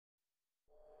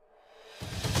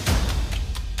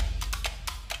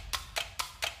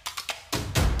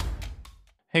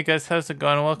Hey guys, how's it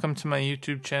going? Welcome to my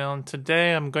YouTube channel. And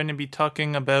today I'm going to be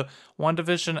talking about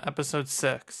WandaVision episode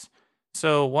 6.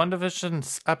 So,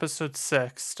 WandaVision episode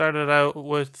 6 started out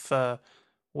with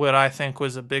what I think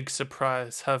was a big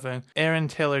surprise, having Aaron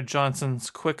Taylor Johnson's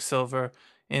Quicksilver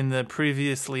in the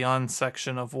previously on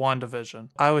section of WandaVision.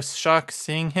 I was shocked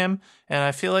seeing him, and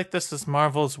I feel like this is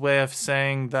Marvel's way of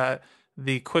saying that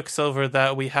the Quicksilver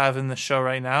that we have in the show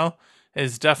right now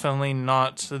is definitely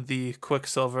not the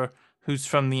Quicksilver who's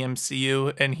from the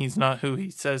MCU, and he's not who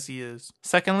he says he is.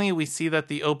 Secondly, we see that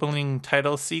the opening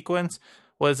title sequence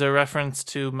was a reference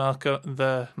to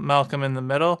Malcolm in the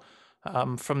Middle,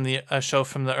 from a show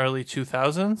from the early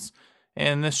 2000s.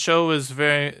 And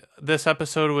this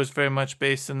episode was very much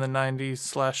based in the 90s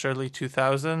slash early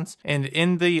 2000s. And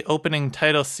in the opening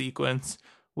title sequence,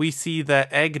 we see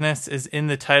that Agnes is in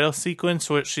the title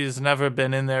sequence, which she's never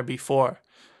been in there before.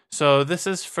 So this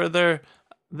is further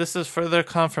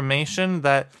confirmation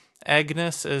that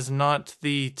Agnes is not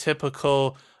the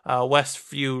typical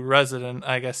Westview resident,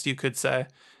 I guess you could say.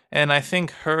 And I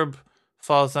think Herb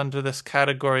falls under this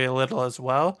category a little as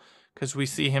well, because we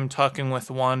see him talking with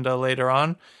Wanda later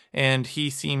on, and he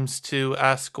seems to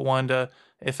ask Wanda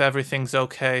if everything's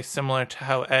okay, similar to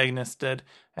how Agnes did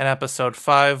in episode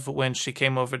 5 when she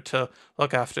came over to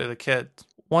look after the kids.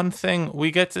 One thing, we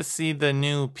get to see the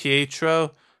new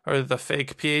Pietro, or the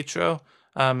fake Pietro,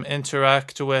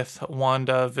 interact with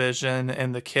Wanda, Vision,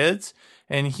 and the kids.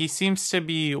 And he seems to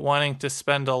be wanting to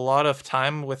spend a lot of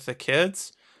time with the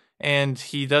kids, and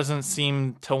he doesn't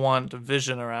seem to want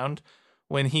Vision around.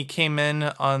 When he came in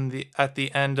at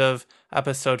the end of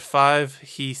episode 5,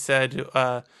 he said,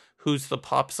 "Who's the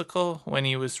popsicle?" when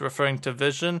he was referring to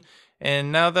Vision.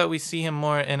 And now that we see him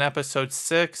more in episode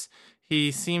 6,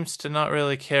 he seems to not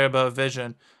really care about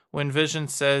Vision. When Vision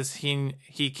says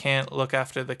he can't look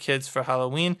after the kids for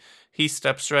Halloween, he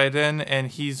steps right in and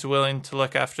he's willing to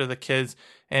look after the kids,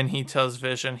 and he tells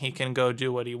Vision he can go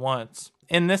do what he wants.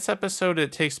 In this episode,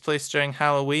 it takes place during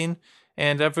Halloween,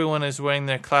 and everyone is wearing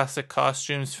their classic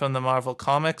costumes from the Marvel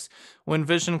Comics. When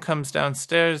Vision comes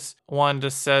downstairs,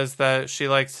 Wanda says that she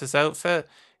likes his outfit,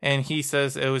 and he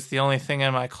says it was the only thing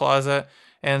in my closet.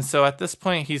 And so at this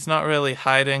point, he's not really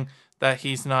hiding that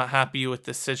he's not happy with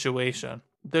the situation.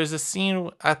 There's a scene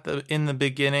in the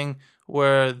beginning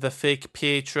where the fake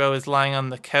Pietro is lying on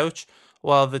the couch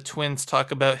while the twins talk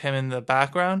about him in the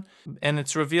background, and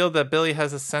it's revealed that Billy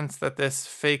has a sense that this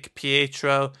fake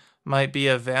Pietro might be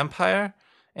a vampire.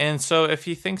 And so if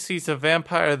he thinks he's a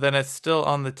vampire, then it's still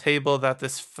on the table that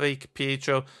this fake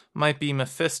Pietro might be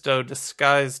Mephisto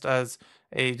disguised as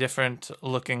a different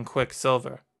looking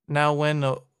Quicksilver. Now when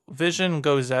Vision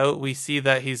goes out, we see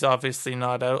that he's obviously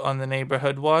not out on the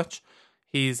neighborhood watch.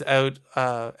 He's out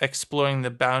exploring the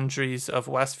boundaries of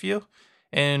Westview,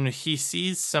 and he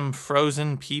sees some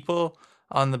frozen people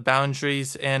on the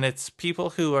boundaries, and it's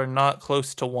people who are not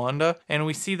close to Wanda. And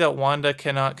we see that Wanda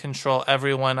cannot control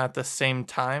everyone at the same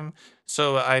time.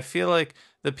 So I feel like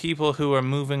the people who are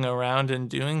moving around and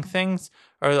doing things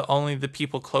are only the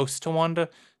people close to Wanda.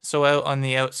 So out on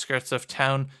the outskirts of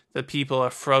town, the people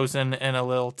are frozen in a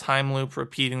little time loop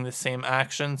repeating the same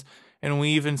actions. And we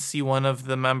even see one of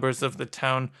the members of the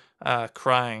town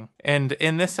crying. And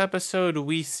in this episode,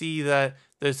 we see that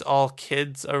there's all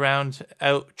kids around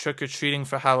out trick-or-treating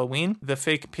for Halloween. The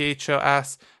fake Pietro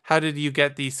asks, "How did you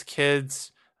get these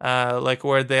kids?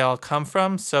 Where'd they all come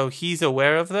from?" So he's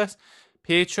aware of this.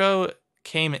 Pietro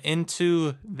came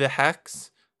into the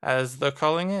Hex, as they're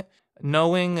calling it,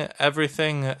 knowing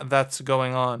everything that's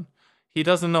going on. He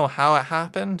doesn't know how it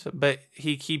happened, but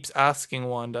he keeps asking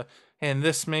Wanda. And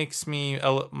this makes me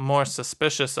more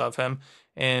suspicious of him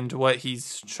and what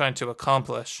he's trying to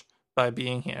accomplish by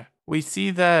being here. We see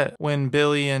that when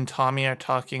Billy and Tommy are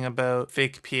talking about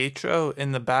fake Pietro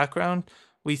in the background,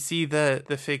 we see that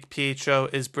the fake Pietro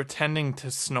is pretending to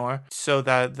snore so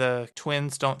that the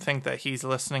twins don't think that he's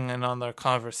listening in on their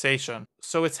conversation.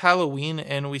 So it's Halloween,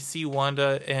 and we see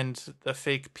Wanda and the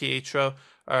fake Pietro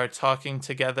are talking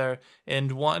together,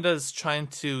 and Wanda's trying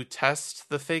to test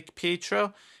the fake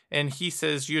Pietro, and he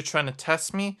says, "You're trying to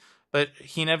test me?" But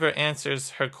he never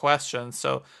answers her question,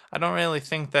 so I don't really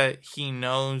think that he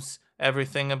knows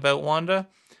everything about Wanda.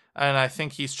 And I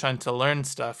think he's trying to learn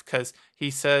stuff, because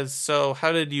he says, "So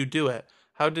how did you do it?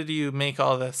 How did you make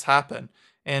all this happen?"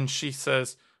 And she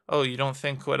says, "Oh, you don't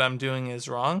think what I'm doing is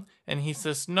wrong?" And he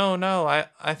says, No,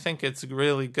 I think it's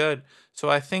really good." So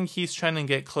I think he's trying to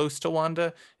get close to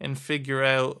Wanda and figure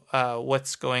out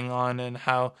what's going on and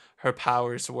how her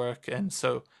powers work, and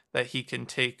so that he can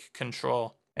take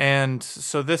control. And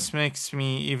so this makes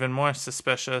me even more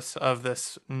suspicious of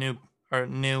this new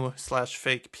slash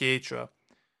fake Pietro.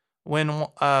 When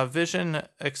Vision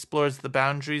explores the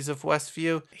boundaries of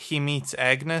Westview, he meets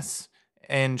Agnes,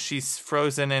 and she's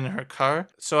frozen in her car.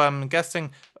 So I'm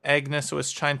guessing Agnes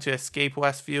was trying to escape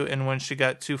Westview, and when she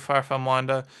got too far from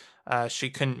Wanda, she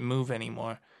couldn't move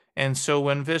anymore. And so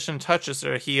when Vision touches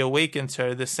her, he awakens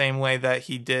her the same way that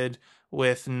he did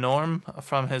with Norm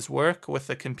from his work with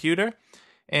the computer.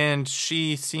 And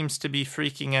she seems to be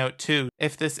freaking out too.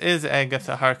 If this is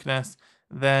Agatha Harkness,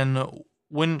 then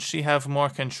wouldn't she have more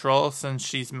control since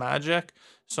she's magic?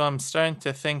 So I'm starting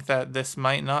to think that this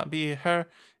might not be her,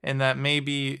 and that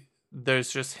maybe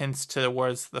there's just hints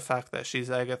towards the fact that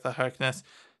she's Agatha Harkness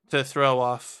to throw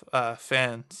off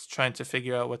fans trying to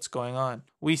figure out what's going on.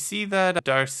 We see that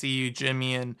Darcy,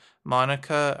 Jimmy, and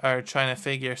Monica are trying to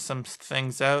figure some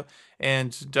things out,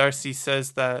 and Darcy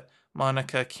says that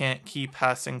Monica can't keep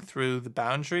passing through the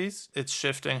boundaries. It's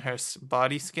shifting her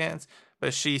body scans,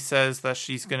 but she says that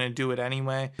she's going to do it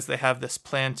anyway, as they have this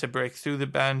plan to break through the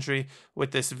boundary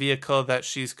with this vehicle that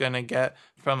she's going to get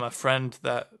from a friend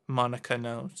that Monica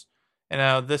knows. And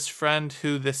now this friend,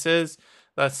 who this is,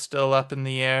 that's still up in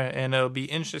the air, and it'll be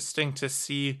interesting to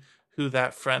see who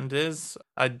that friend is.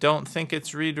 I don't think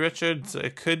it's Reed Richards.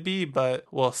 It could be, but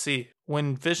we'll see.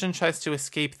 When Vision tries to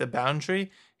escape the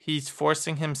boundary, he's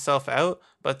forcing himself out,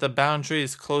 but the boundary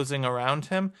is closing around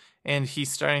him, and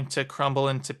he's starting to crumble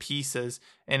into pieces,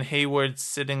 and Hayward's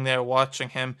sitting there watching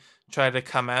him try to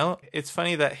come out. It's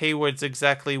funny that Hayward's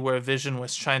exactly where Vision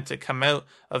was trying to come out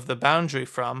of the boundary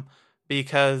from,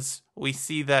 because we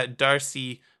see that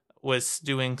Darcy was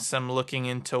doing some looking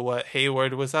into what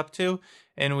Hayward was up to,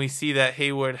 and we see that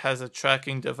Hayward has a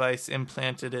tracking device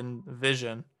implanted in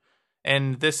Vision.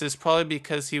 And this is probably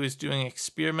because he was doing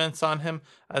experiments on him,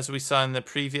 as we saw in the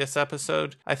previous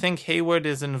episode. I think Hayward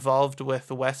is involved with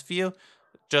Westview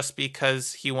just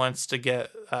because he wants to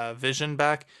get Vision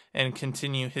back and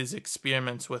continue his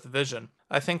experiments with Vision.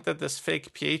 I think that this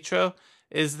fake Pietro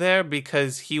is there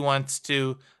because he wants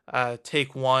to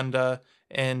take Wanda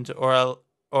and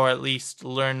or at least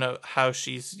learn how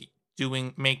she's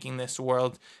making this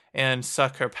world and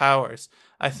suck her powers.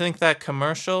 I think that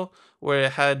commercial where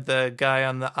it had the guy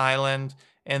on the island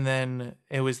and then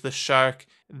it was the shark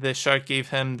gave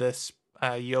him this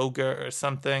yogurt or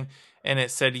something, and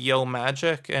it said Yo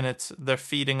Magic, and they're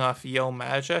feeding off Yo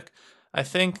Magic. I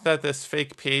think that this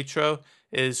fake Pietro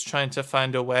is trying to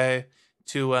find a way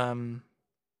to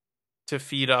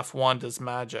feed off Wanda's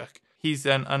magic. He's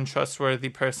an untrustworthy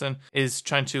person, is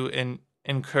trying to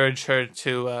encourage her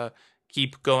to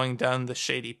keep going down the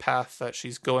shady path that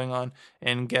she's going on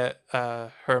and get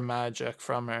her magic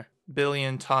from her. Billy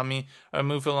and Tommy are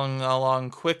moving along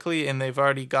quickly, and they've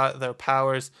already got their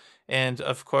powers. And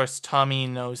of course, Tommy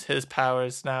knows his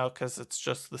powers now because it's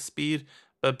just the speed.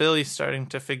 But Billy's starting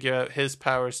to figure out his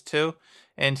powers too.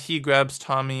 And he grabs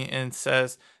Tommy and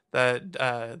says that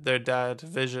their dad,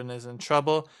 Vision, is in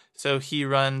trouble. So he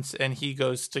runs and he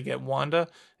goes to get Wanda,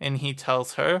 and he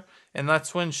tells her. And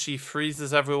that's when she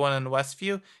freezes everyone in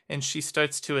Westview, and she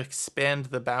starts to expand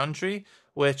the boundary,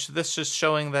 which this is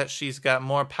showing that she's got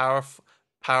more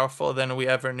powerful than we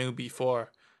ever knew before,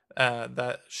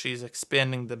 that she's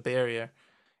expanding the barrier.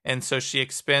 And so she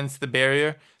expands the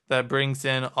barrier that brings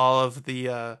in all of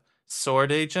the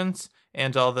sword agents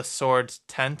and all the sword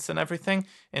tents and everything,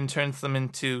 and turns them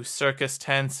into circus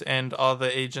tents, and all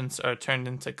the agents are turned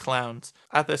into clowns.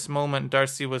 At this moment,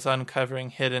 Darcy was uncovering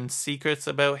hidden secrets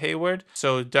about Hayward,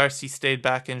 so Darcy stayed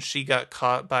back and she got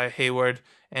caught by Hayward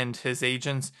and his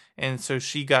agents, and so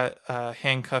she got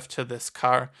handcuffed to this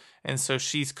car, and so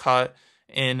she's caught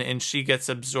in, and she gets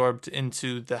absorbed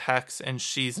into the hex, and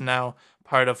she's now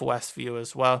part of Westview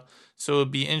as well. So it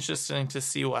would be interesting to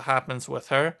see what happens with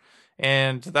her.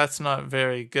 And that's not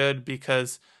very good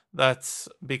because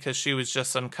she was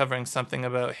just uncovering something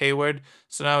about Hayward.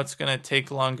 So now it's going to take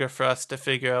longer for us to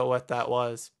figure out what that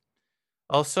was.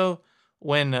 Also,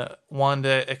 when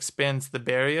Wanda expands the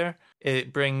barrier,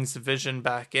 it brings Vision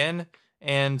back in.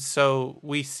 And so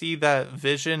we see that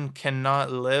Vision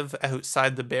cannot live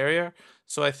outside the barrier.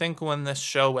 So I think when this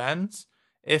show ends,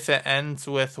 if it ends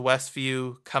with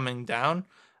Westview coming down,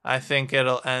 I think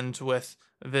it'll end with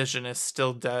Vision is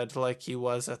still dead like he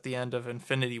was at the end of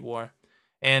Infinity War.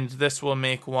 And this will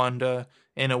make Wanda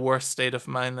in a worse state of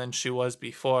mind than she was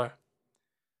before.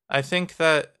 I think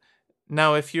that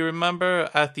now, if you remember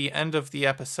at the end of the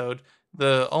episode,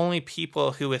 the only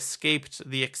people who escaped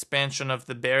the expansion of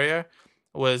the barrier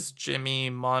was Jimmy,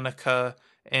 Monica,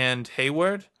 and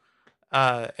Hayward.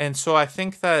 And so I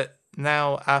think that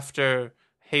now after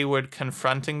Hayward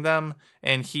confronting them,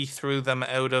 and he threw them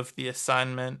out of the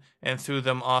assignment and threw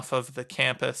them off of the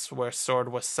campus where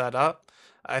SWORD was set up,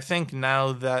 I think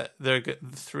now that the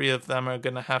three of them are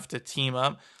going to have to team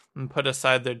up and put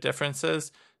aside their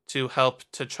differences to help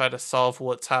to try to solve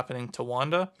what's happening to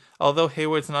Wanda. Although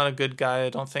Hayward's not a good guy, I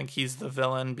don't think he's the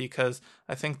villain because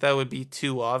I think that would be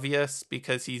too obvious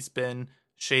because he's been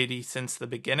shady since the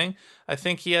beginning. I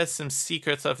think he has some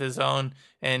secrets of his own,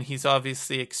 and he's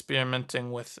obviously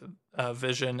experimenting with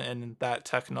vision and that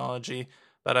technology,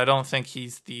 but I don't think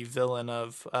he's the villain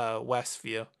of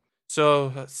Westview.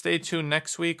 So stay tuned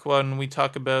next week when we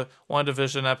talk about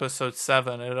WandaVision episode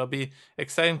 7. It'll be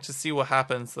exciting to see what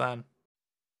happens then.